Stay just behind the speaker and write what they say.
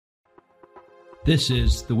This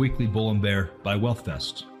is the Weekly Bull and Bear by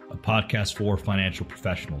WealthVest, a podcast for financial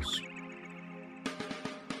professionals.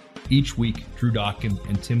 Each week, Drew Dockin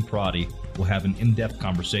and Tim Perotti will have an in-depth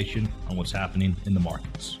conversation on what's happening in the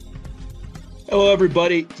markets. Hello,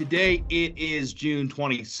 everybody. Today it is June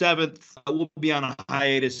 27th. We'll be on a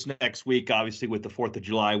hiatus next week, obviously, with the 4th of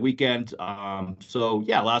July weekend.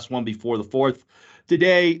 Last one before the 4th.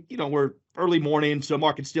 Today, we're early morning, so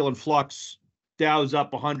market's still in flux. Dow's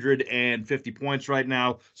up 150 points right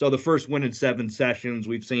now. So the first win in 7 sessions.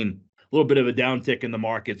 We've seen a little bit of a downtick in the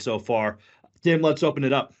market so far. Tim, let's open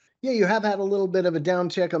it up. Yeah, you have had a little bit of a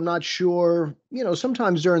downtick. I'm not sure,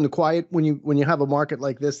 sometimes during the quiet, when you have a market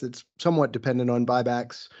like this that's somewhat dependent on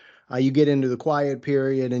buybacks, you get into the quiet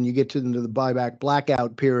period and you get into the buyback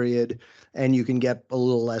blackout period, and you can get a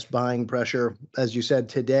little less buying pressure. As you said,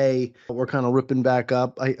 today, we're kind of ripping back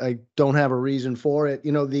up. I don't have a reason for it.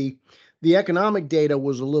 The economic data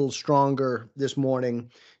was a little stronger this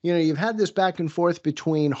morning. You've had this back and forth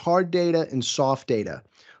between hard data and soft data.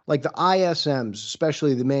 Like the ISMs,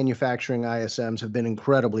 especially the manufacturing ISMs, have been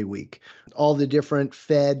incredibly weak. All the different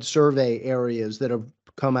Fed survey areas that have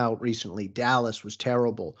come out recently. Dallas was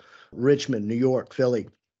terrible. Richmond, New York, Philly.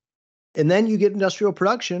 And then you get industrial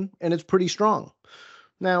production, and it's pretty strong.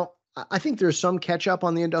 Now, I think there's some catch up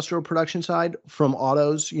on the industrial production side from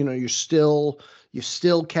autos. You're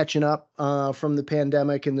still catching up from the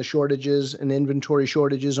pandemic and the shortages and inventory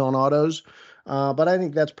shortages on autos. But I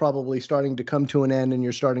think that's probably starting to come to an end, and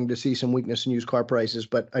you're starting to see some weakness in used car prices.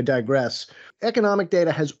 But I digress. Economic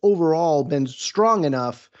data has overall been strong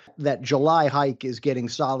enough that July hike is getting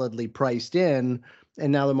solidly priced in.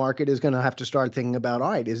 And now the market is going to have to start thinking about,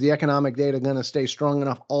 all right, is the economic data going to stay strong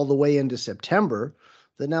enough all the way into September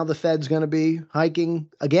that now the Fed's going to be hiking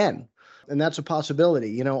again? And that's a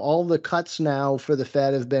possibility. All the cuts now for the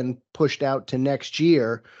Fed have been pushed out to next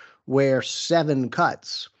year, where 7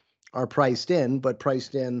 cuts are priced in, but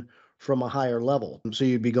priced in from a higher level. So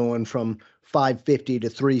you'd be going from 550 to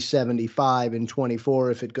 375 in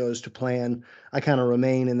 24 if it goes to plan. I kind of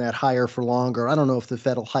remain in that higher for longer. I don't know if the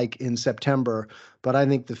Fed will hike in September, but I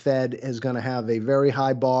think the Fed is going to have a very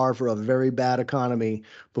high bar for a very bad economy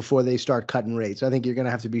before they start cutting rates. I think you're going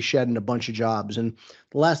to have to be shedding a bunch of jobs. And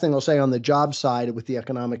the last thing I'll say on the job side with the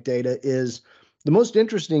economic data is the most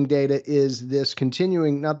interesting data is this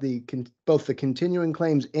continuing, both the continuing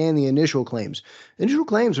claims and the initial claims. Initial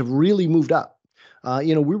claims have really moved up.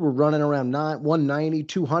 We were running around 190,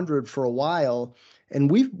 200 for a while,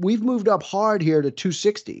 and we've moved up hard here to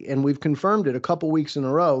 260, and we've confirmed it a couple weeks in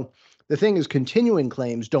a row. The thing is, continuing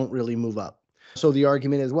claims don't really move up. So the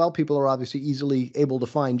argument is, well, people are obviously easily able to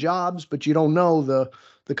find jobs, but you don't know the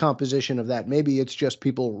composition of that. Maybe it's just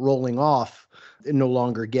people rolling off and no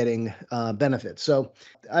longer getting benefits. So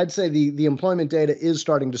I'd say the employment data is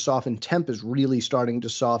starting to soften. Temp is really starting to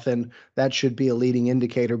soften. That should be a leading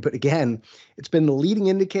indicator. But again, it's been the leading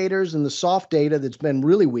indicators and the soft data that's been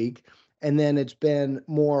really weak. And then it's been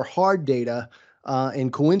more hard data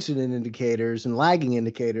and coincident indicators and lagging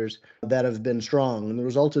indicators that have been strong. And the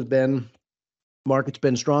result has been market's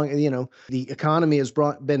been strong. The economy has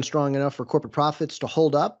been strong enough for corporate profits to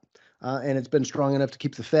hold up, and it's been strong enough to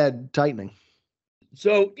keep the Fed tightening.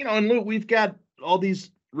 So, and Lou, we've got all these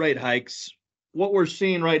rate hikes. What we're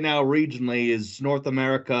seeing right now regionally is North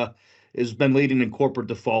America has been leading in corporate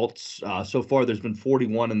defaults. So far, there's been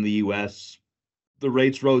 41 in the U.S. The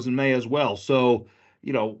rates rose in May as well. So,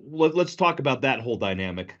 let's talk about that whole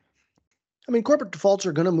dynamic. Corporate defaults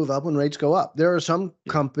are going to move up when rates go up. There are some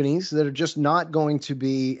companies that are just not going to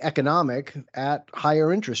be economic at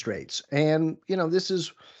higher interest rates. And,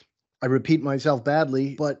 I repeat myself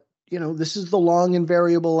badly, but, this is the long and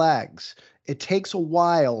variable lags. It takes a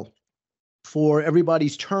while for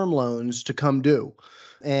everybody's term loans to come due.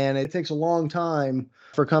 And it takes a long time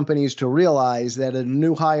for companies to realize that at a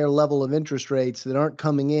new higher level of interest rates that aren't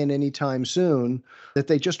coming in anytime soon, that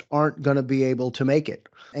they just aren't going to be able to make it.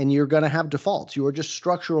 And you're going to have defaults. You are just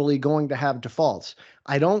structurally going to have defaults.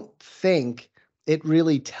 I don't think it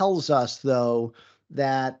really tells us, though,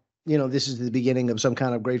 that this is the beginning of some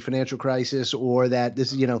kind of great financial crisis, or that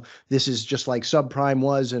this is just like subprime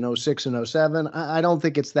was in 06 and 07. I don't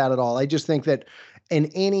think it's that at all. I just think that in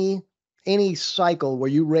any cycle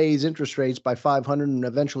where you raise interest rates by 500 and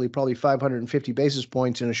eventually probably 550 basis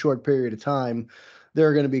points in a short period of time, there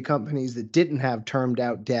are going to be companies that didn't have termed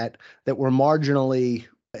out debt that were marginally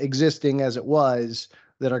existing as it was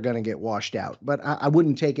that are going to get washed out. But I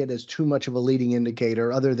wouldn't take it as too much of a leading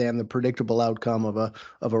indicator other than the predictable outcome of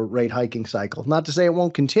a rate hiking cycle. Not to say it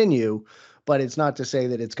won't continue, but it's not to say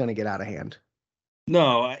that it's going to get out of hand.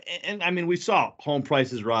 No, and we saw home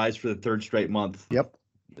prices rise for the third straight month. Yep.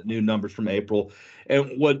 the new numbers from April.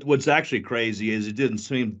 And what's actually crazy is it didn't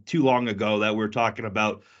seem too long ago that we were talking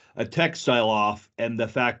about a tech sell-off and the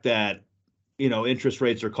fact that, interest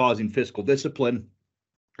rates are causing fiscal discipline.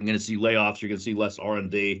 You're going to see layoffs. You're going to see less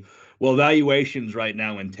R&D. Well, valuations right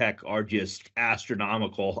now in tech are just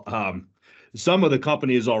astronomical. Some of the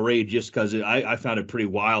companies already, just because I found it pretty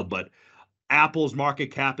wild, but Apple's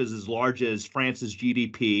market cap is as large as France's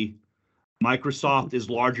GDP. Microsoft is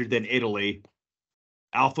larger than Italy.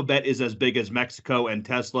 Alphabet is as big as Mexico, and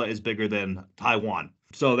Tesla is bigger than Taiwan.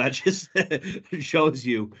 So that just shows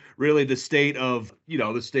you really the state of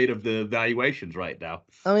the valuations right now.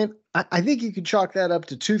 I mean, I think you could chalk that up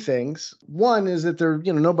to two things. One is that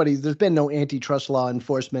there's been no antitrust law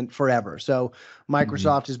enforcement forever. So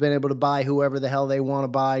Microsoft has been able to buy whoever the hell they want to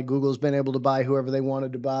buy. Google's been able to buy whoever they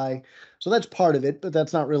wanted to buy. So that's part of it, but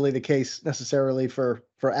that's not really the case necessarily for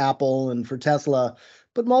Apple and for Tesla.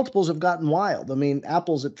 But multiples have gotten wild. I mean,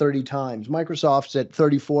 Apple's at 30 times. Microsoft's at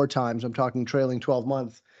 34 times. I'm talking trailing 12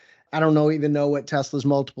 months. I don't even know what Tesla's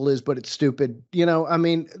multiple is, but it's stupid. I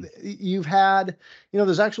mean, you've had,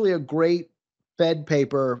 there's actually a great Fed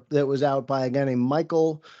paper that was out by a guy named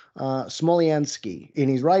Michael Smolyansky, and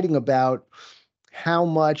he's writing about how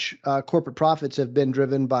much corporate profits have been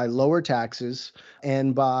driven by lower taxes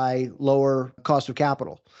and by lower cost of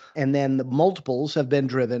capital. And then the multiples have been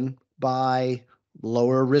driven by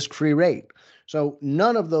lower risk-free rate. So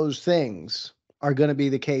none of those things are going to be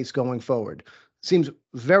the case going forward. Seems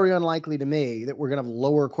very unlikely to me that we're going to have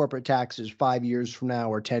lower corporate taxes 5 years from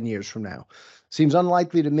now or 10 years from now. Seems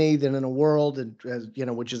unlikely to me that in a world,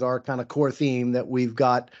 which is our kind of core theme, that we've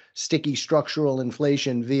got sticky structural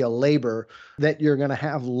inflation via labor, that you're going to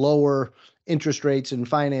have lower interest rates and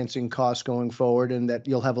financing costs going forward, and that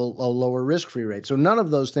you'll have a lower risk-free rate. So none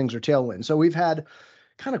of those things are tailwinds. So we've had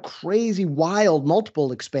kind of crazy, wild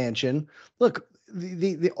multiple expansion. Look,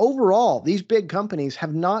 the overall, these big companies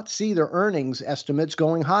have not seen their earnings estimates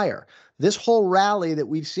going higher. This whole rally that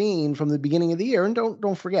we've seen from the beginning of the year, and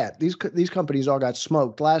don't forget, these companies all got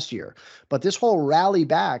smoked last year, but this whole rally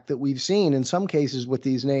back that we've seen in some cases with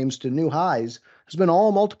these names to new highs has been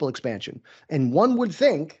all multiple expansion. And one would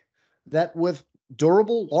think that with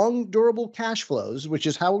long durable cash flows, which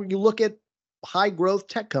is how you look at high growth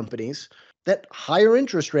tech companies, that higher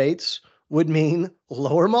interest rates would mean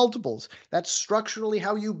lower multiples. That's structurally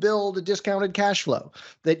how you build a discounted cash flow,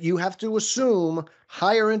 that you have to assume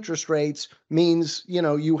higher interest rates means,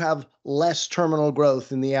 you have less terminal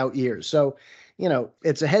growth in the out years. So,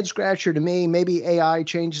 it's a head scratcher to me. Maybe AI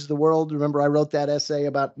changes the world. Remember, I wrote that essay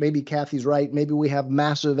about maybe Kathy's right. Maybe we have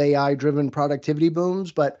massive AI driven productivity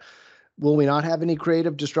booms, but will we not have any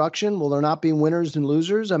creative destruction? Will there not be winners and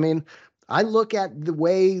losers? I mean, I look at the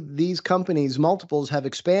way these companies' multiples have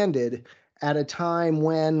expanded at a time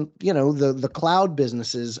when, the cloud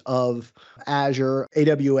businesses of Azure,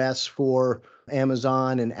 AWS for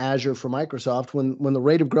Amazon, and Azure for Microsoft, when the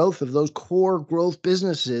rate of growth of those core growth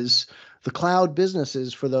businesses, the cloud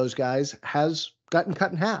businesses for those guys, has gotten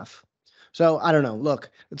cut in half. So I don't know. Look,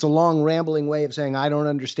 it's a long rambling way of saying I don't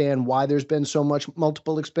understand why there's been so much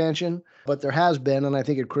multiple expansion, but there has been, and I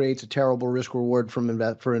think it creates a terrible risk reward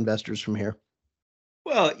for investors from here.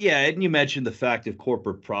 Well, yeah, and you mentioned the fact of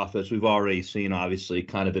corporate profits. We've already seen, obviously,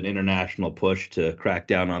 kind of an international push to crack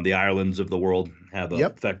down on the Irelands of the world, have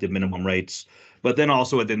effective minimum rates. But then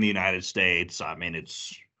also within the United States, I mean,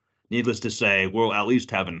 it's needless to say, we'll at least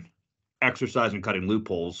have an exercise in cutting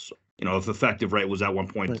loopholes. If effective rate was at one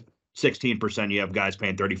point, right, 16%, you have guys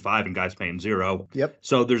paying 35 and guys paying 0. Yep.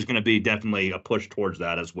 So there's going to be definitely a push towards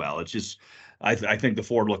that as well. It's just, I think the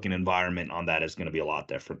forward-looking environment on that is going to be a lot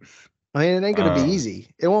different. I mean, it ain't going to be easy.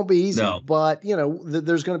 It won't be easy, no. But,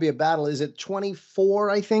 there's going to be a battle. Is it 24,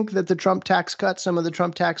 I think, that the Trump tax cuts, some of the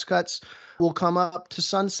Trump tax cuts will come up to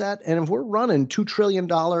sunset? And if we're running $2 trillion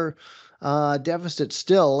deficit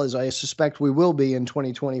still, as I suspect we will be in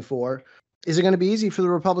 2024, is it going to be easy for the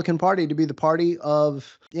Republican Party to be the party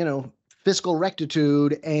of, fiscal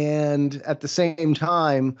rectitude and at the same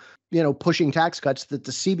time, pushing tax cuts that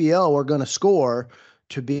the CBO are going to score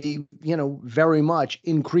to be, very much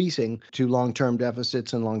increasing to long-term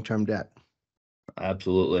deficits and long-term debt?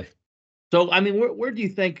 Absolutely. So, I mean, where do you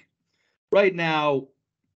think right now,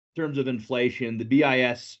 in terms of inflation, the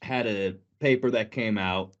BIS had a paper that came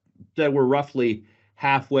out that we're roughly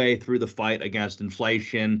halfway through the fight against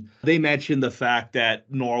inflation. They mentioned the fact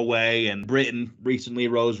that Norway and Britain recently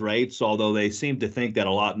rose rates, although they seem to think that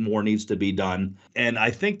a lot more needs to be done. And I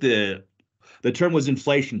think the term was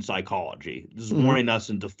inflation psychology. This is warning us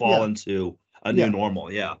to fall into a new Yeah.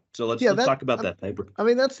 normal. Yeah. So let's Yeah, talk about that paper. I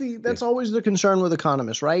mean, Yeah. that's always the concern with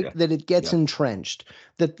economists, right? Yeah. That it gets Yeah. entrenched,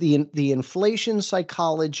 that the inflation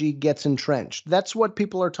psychology gets entrenched. That's what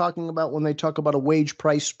people are talking about when they talk about a wage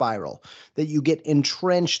price spiral, that you get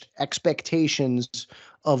entrenched expectations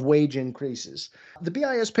of wage increases. The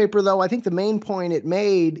BIS paper, though, I think the main point it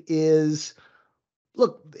made is,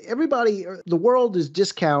 look, everybody, the world is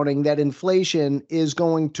discounting that inflation is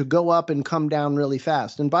going to go up and come down really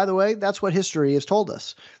fast. And by the way, that's what history has told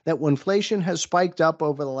us, that when inflation has spiked up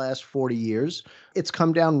over the last 40 years, it's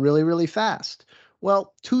come down really, really fast.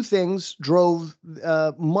 Well, two things drove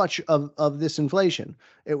much of this inflation.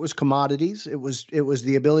 It was commodities. It was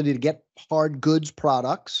the ability to get hard goods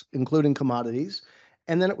products, including commodities,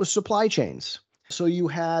 and then it was supply chains. So you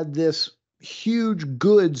had this huge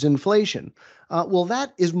goods inflation. Well,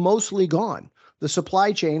 that is mostly gone. The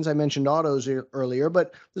supply chains, I mentioned autos earlier,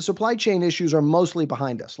 but the supply chain issues are mostly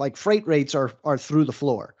behind us. Like freight rates are through the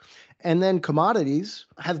floor. And then commodities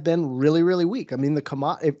have been really, really weak. I mean,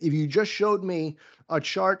 if you just showed me a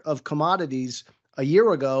chart of commodities a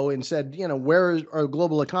year ago and said, where is our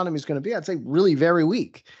global economy is going to be, I'd say really very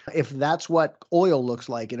weak. If that's what oil looks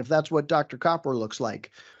like and if that's what Dr. Copper looks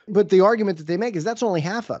like. But the argument that they make is that's only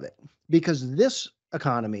half of it, because this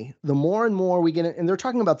economy, the more and more we get in, and they're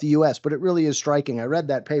talking about the US, but it really is striking. I read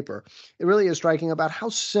that paper. It really is striking about how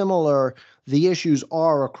similar the issues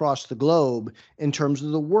are across the globe in terms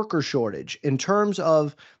of the worker shortage, in terms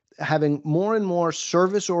of having more and more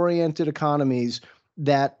service-oriented economies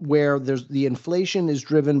that where there's the inflation is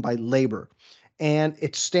driven by labor. And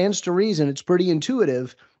it stands to reason, it's pretty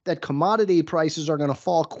intuitive that commodity prices are going to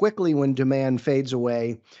fall quickly when demand fades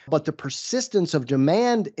away, but the persistence of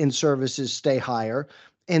demand in services stay higher,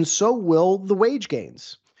 and so will the wage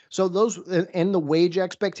gains. So those and the wage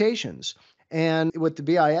expectations. And what the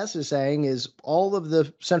BIS is saying is all of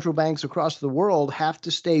the central banks across the world have to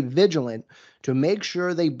stay vigilant to make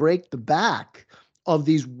sure they break the back of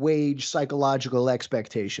these wage psychological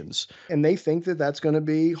expectations. And they think that that's going to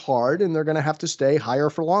be hard, and they're going to have to stay higher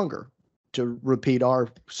for longer, to repeat our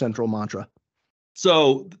central mantra.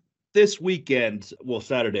 So this weekend, well,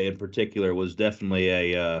 Saturday in particular, was definitely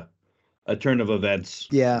a turn of events.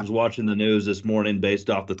 Yeah. I was watching the news this morning based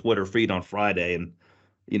off the Twitter feed on Friday, and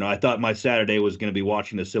I thought my Saturday was going to be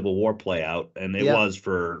watching the Civil War play out, and it was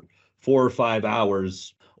for 4 or 5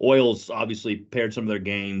 hours. Oil's obviously paired some of their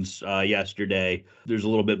gains yesterday. There's a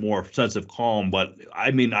little bit more sense of calm, but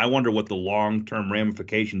I mean, I wonder what the long-term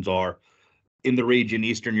ramifications are in the region,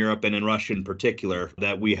 Eastern Europe, and in Russia in particular,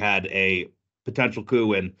 that we had a potential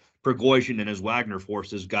coup and Prigozhin and his Wagner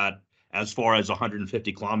forces got as far as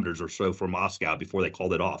 150 kilometers or so from Moscow before they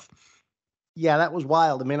called it off. Yeah, that was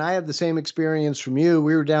wild. I mean, I had the same experience from you.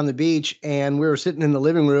 We were down the beach and we were sitting in the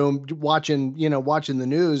living room watching the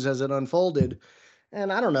news as it unfolded.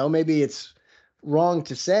 And I don't know, maybe it's wrong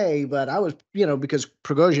to say, but I was, because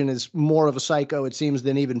Prigozhin is more of a psycho, it seems,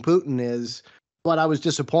 than even Putin is. But I was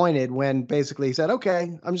disappointed when basically he said,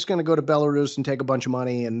 "Okay, I'm just going to go to Belarus and take a bunch of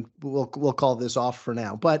money, and we'll call this off for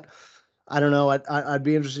now." But I don't know. I'd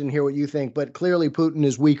be interested in hear what you think. But clearly, Putin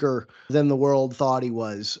is weaker than the world thought he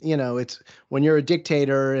was. It's when you're a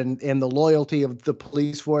dictator and the loyalty of the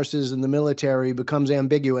police forces and the military becomes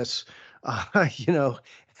ambiguous.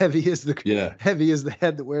 Heavy is the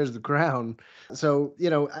head that wears the crown. So,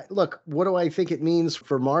 look, what do I think it means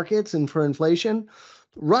for markets and for inflation?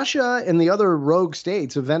 Russia and the other rogue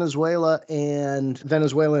states of Venezuela and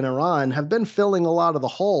Iran have been filling a lot of the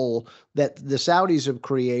hole that the Saudis have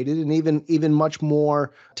created, and even much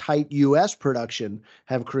more tight U.S. production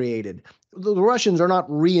have created. The Russians are not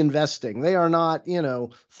reinvesting. They are not,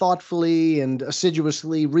 thoughtfully and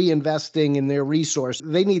assiduously reinvesting in their resource.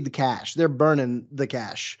 They need the cash. They're burning the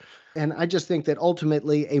cash. And I just think that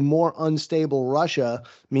ultimately a more unstable Russia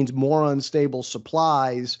means more unstable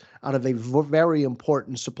supplies out of a very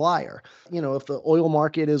important supplier. If the oil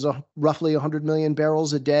market is roughly 100 million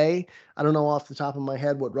barrels a day, I don't know off the top of my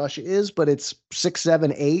head what Russia is, but it's 6,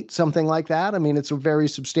 7, 8, something like that. I mean, it's a very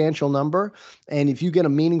substantial number. And if you get a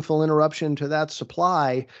meaningful interruption to that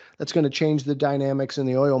supply, that's going to change the dynamics in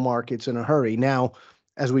the oil markets in a hurry. Now,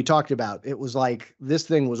 as we talked about, it was like this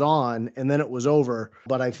thing was on and then it was over.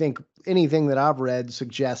 But I think anything that I've read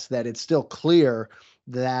suggests that it's still clear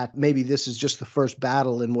that maybe this is just the first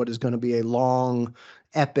battle in what is going to be a long,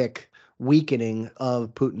 epic weakening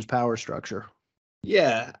of Putin's power structure.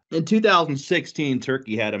 Yeah. In 2016,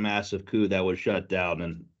 Turkey had a massive coup that was shut down,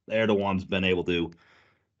 and Erdogan's been able to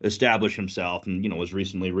establish himself and, was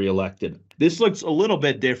recently reelected. This looks a little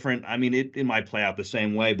bit different. I mean, it might play out the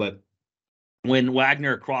same way, but when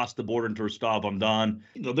Wagner crossed the border into Rostov on Don,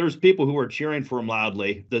 there's people who are cheering for him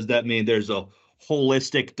loudly. Does that mean there's a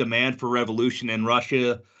holistic demand for revolution in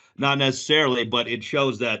Russia? Not necessarily, but it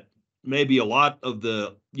shows that maybe a lot of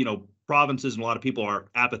the, provinces and a lot of people are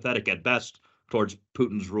apathetic at best towards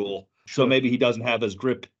Putin's rule. So maybe he doesn't have as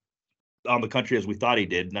grip on the country as we thought he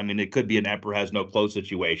did. I mean, it could be an emperor has no clothes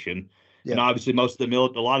situation. Yeah. And obviously a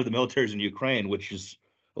lot of the military's in Ukraine, which has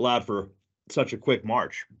allowed for such a quick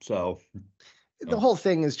march. So the whole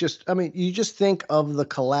thing is just, I mean, you just think of the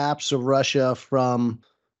collapse of Russia from,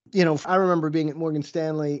 I remember being at Morgan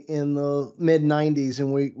Stanley in the mid 90s,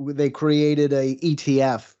 and they created a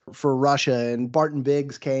ETF for Russia, and Barton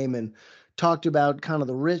Biggs came and talked about kind of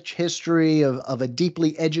the rich history of a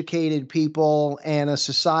deeply educated people and a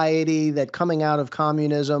society that coming out of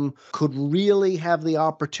communism could really have the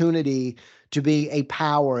opportunity to be a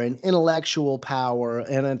power, an intellectual power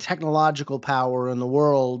and a technological power in the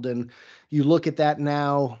world. And you look at that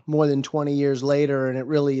now more than 20 years later, and it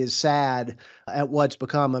really is sad at what's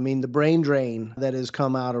become. I mean, the brain drain that has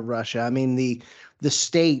come out of Russia. I mean, the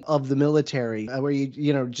state of the military, where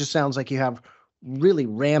it just sounds like you have really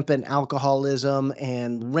rampant alcoholism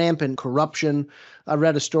and rampant corruption. I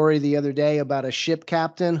read a story the other day about a ship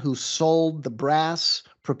captain who sold the brass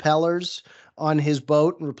propellers on his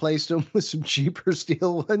boat and replaced them with some cheaper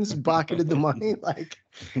steel ones and pocketed the money.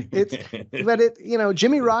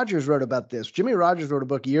 Jimmy Rogers wrote about this. Jimmy Rogers wrote a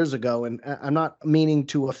book years ago, and I'm not meaning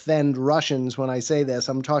to offend Russians when I say this.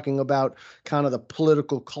 I'm talking about kind of the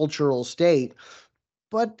political, cultural state.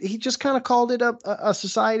 But he just kind of called it a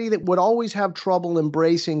society that would always have trouble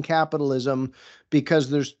embracing capitalism because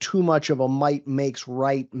there's too much of a might makes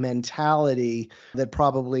right mentality that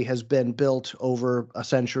probably has been built over a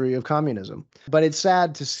century of communism. But it's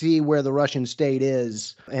sad to see where the Russian state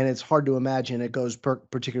is, and it's hard to imagine it goes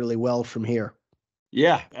particularly well from here.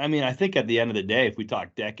 Yeah, I mean, I think at the end of the day, if we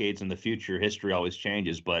talk decades in the future, history always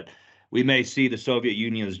changes, but we may see the Soviet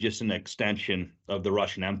Union as just an extension of the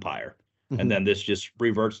Russian Empire. And then this just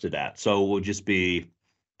reverts to that. So it will just be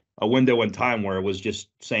a window in time where it was just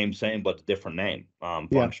same, but a different name,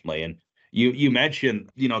 functionally. And you mentioned,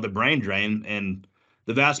 the brain drain, and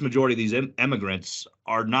the vast majority of these immigrants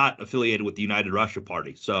are not affiliated with the United Russia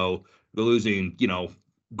Party. So they're losing,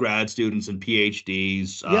 grad students and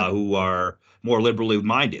PhDs who are more liberally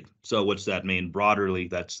minded. So what's that mean? Broadly,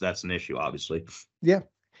 that's an issue, obviously. Yeah.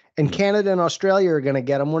 And Canada and Australia are going to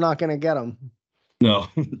get them. We're not going to get them. No.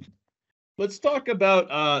 Let's talk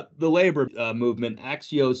about the labor movement.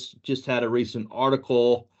 Axios just had a recent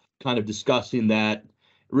article kind of discussing that. It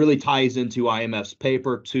really ties into IMF's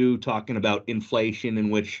paper too, talking about inflation, in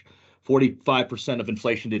which 45% of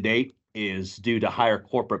inflation to date is due to higher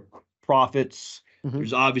corporate profits.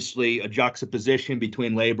 There's obviously a juxtaposition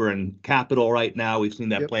between labor and capital right now. We've seen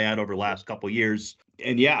that play out over the last couple of years.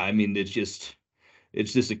 And yeah, I mean, it's just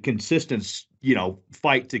a consistent,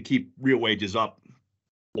 fight to keep real wages up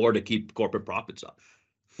or to keep corporate profits up.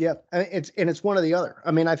 Yeah, it's one or the other.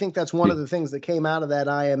 I mean, I think that's one of the things that came out of that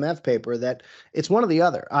IMF paper, that it's one or the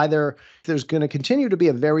other. Either there's going to continue to be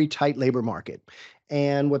a very tight labor market.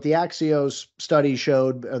 And what the Axios study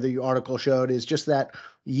showed, or the article showed, is just that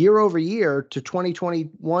year over year to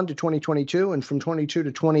 2021 to 2022 and from 22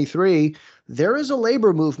 to 23, there is a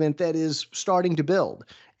labor movement that is starting to build.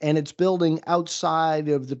 And it's building outside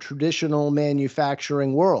of the traditional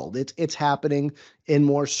manufacturing world. It's happening in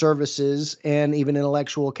more services and even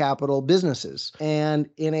intellectual capital businesses. And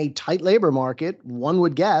in a tight labor market, one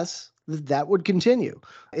would guess that would continue.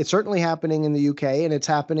 It's certainly happening in the UK, and it's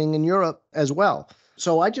happening in Europe as well.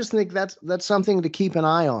 So I just think that's something to keep an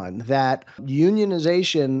eye on, that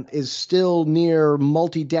unionization is still near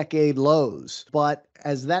multi-decade lows. But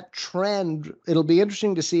as that trend, it'll be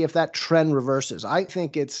interesting to see if that trend reverses. I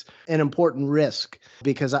think it's an important risk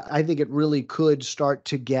because I think it really could start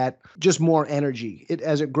to get just more energy.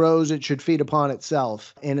 As it grows, it should feed upon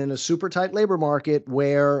itself. And in a super tight labor market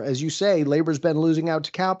where, as you say, labor's been losing out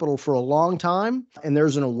to capital for a long time, and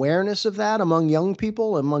there's an awareness of that among young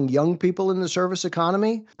people in the service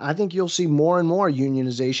economy, I think you'll see more and more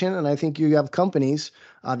unionization. And I think you have companies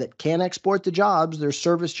that can't export the jobs, they're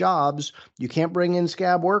service jobs. You can't bring in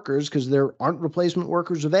scab workers because there aren't replacement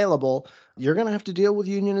workers available. You're going to have to deal with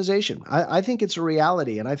unionization. I think it's a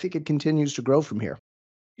reality, and I think it continues to grow from here.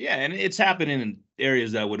 Yeah, and it's happening in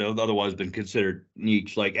areas that would have otherwise been considered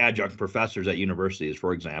niche, like adjunct professors at universities,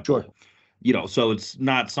 for example. Sure. So it's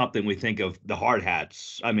not something we think of the hard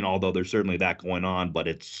hats. I mean, although there's certainly that going on, but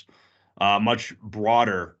it's much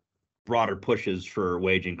broader pushes for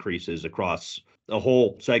wage increases across the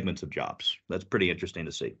whole segments of jobs. That's pretty interesting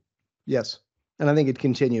to see. Yes. And I think it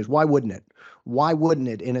continues. Why wouldn't it? Why wouldn't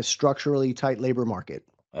it in a structurally tight labor market?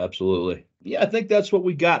 Absolutely. Yeah, I think that's what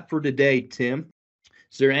we got for today, Tim.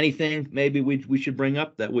 Is there anything maybe we should bring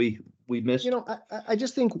up that we missed? I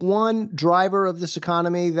just think one driver of this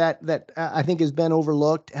economy that I think has been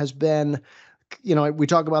overlooked has been, we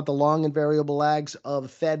talk about the long and variable lags of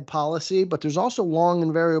Fed policy, but there's also long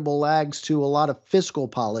and variable lags to a lot of fiscal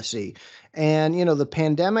policy. And, the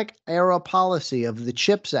pandemic era policy of the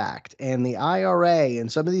CHIPS Act and the IRA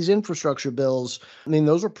and some of these infrastructure bills,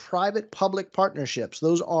 those are private-public partnerships.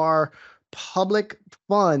 Those are public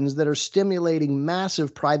funds that are stimulating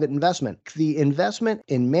massive private investment. The investment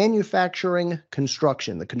in manufacturing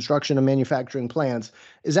construction, the construction of manufacturing plants,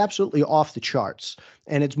 is absolutely off the charts.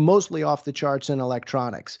 And it's mostly off the charts in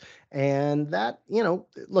electronics. And that,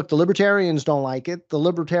 look, the libertarians don't like it. The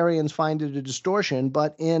libertarians find it a distortion.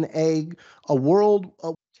 But in a world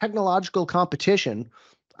of technological competition,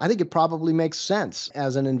 I think it probably makes sense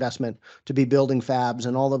as an investment to be building fabs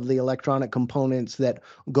and all of the electronic components that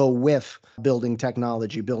go with building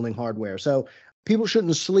technology, building hardware. So people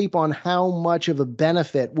shouldn't sleep on how much of a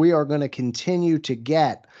benefit we are going to continue to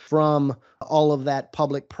get from all of that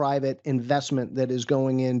public-private investment that is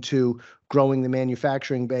going into growing the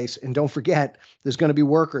manufacturing base. And don't forget, there's going to be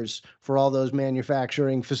workers for all those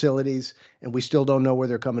manufacturing facilities, and we still don't know where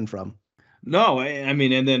they're coming from. No, and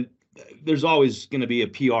then there's always going to be a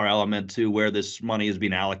PR element to where this money is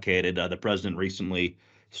being allocated. The president recently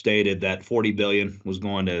stated that $40 billion was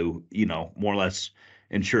going to, more or less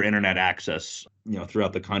ensure internet access,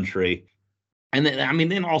 throughout the country. And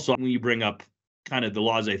then also when you bring up kind of the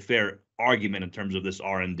laissez-faire argument in terms of this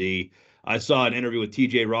R&D, I saw an interview with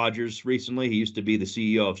TJ Rogers recently. He used to be the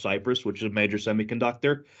CEO of Cypress, which is a major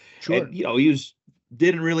semiconductor. Sure. And, he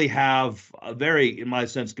didn't really have a very, in my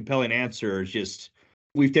sense, compelling answer. It's just,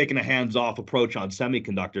 we've taken a hands-off approach on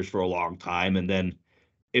semiconductors for a long time. And then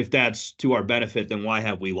if that's to our benefit, then why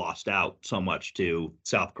have we lost out so much to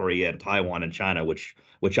South Korea and Taiwan and China, which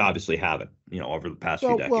obviously haven't, over the past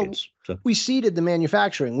few decades. So we seeded the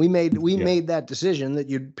manufacturing. We made that decision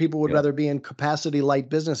that people would rather be in capacity light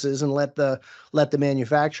businesses and let the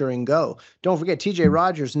manufacturing go. Don't forget, TJ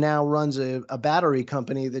Rogers now runs a battery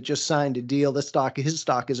company that just signed a deal. His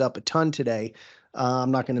stock is up a ton today.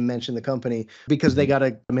 I'm not going to mention the company because they got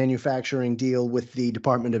a manufacturing deal with the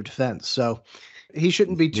Department of Defense. So he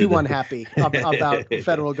shouldn't be too unhappy about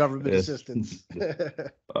federal government assistance.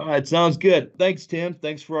 All right, sounds good. Thanks, Tim.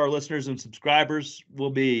 Thanks for our listeners and subscribers. We'll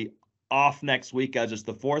be off next week as it's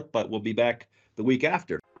the 4th, but we'll be back the week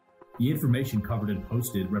after. The information covered and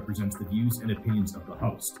posted represents the views and opinions of the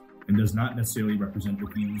host and does not necessarily represent the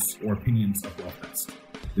views or opinions of WealthVest.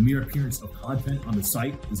 The mere appearance of content on the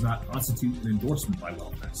site does not constitute an endorsement by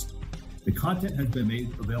WealthVest. The content has been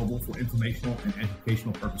made available for informational and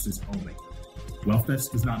educational purposes only.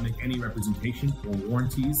 WealthVest does not make any representation or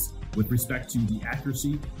warranties with respect to the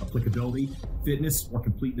accuracy, applicability, fitness, or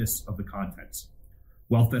completeness of the contents.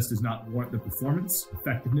 WealthVest does not warrant the performance,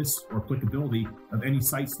 effectiveness, or applicability of any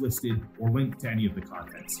sites listed or linked to any of the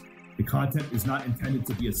contents. The content is not intended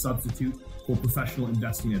to be a substitute for professional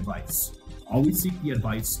investing advice. Always seek the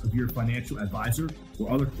advice of your financial advisor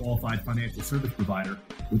or other qualified financial service provider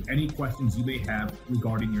with any questions you may have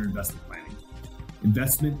regarding your investment planning.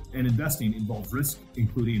 Investment and investing involves risk,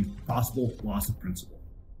 including possible loss of principal.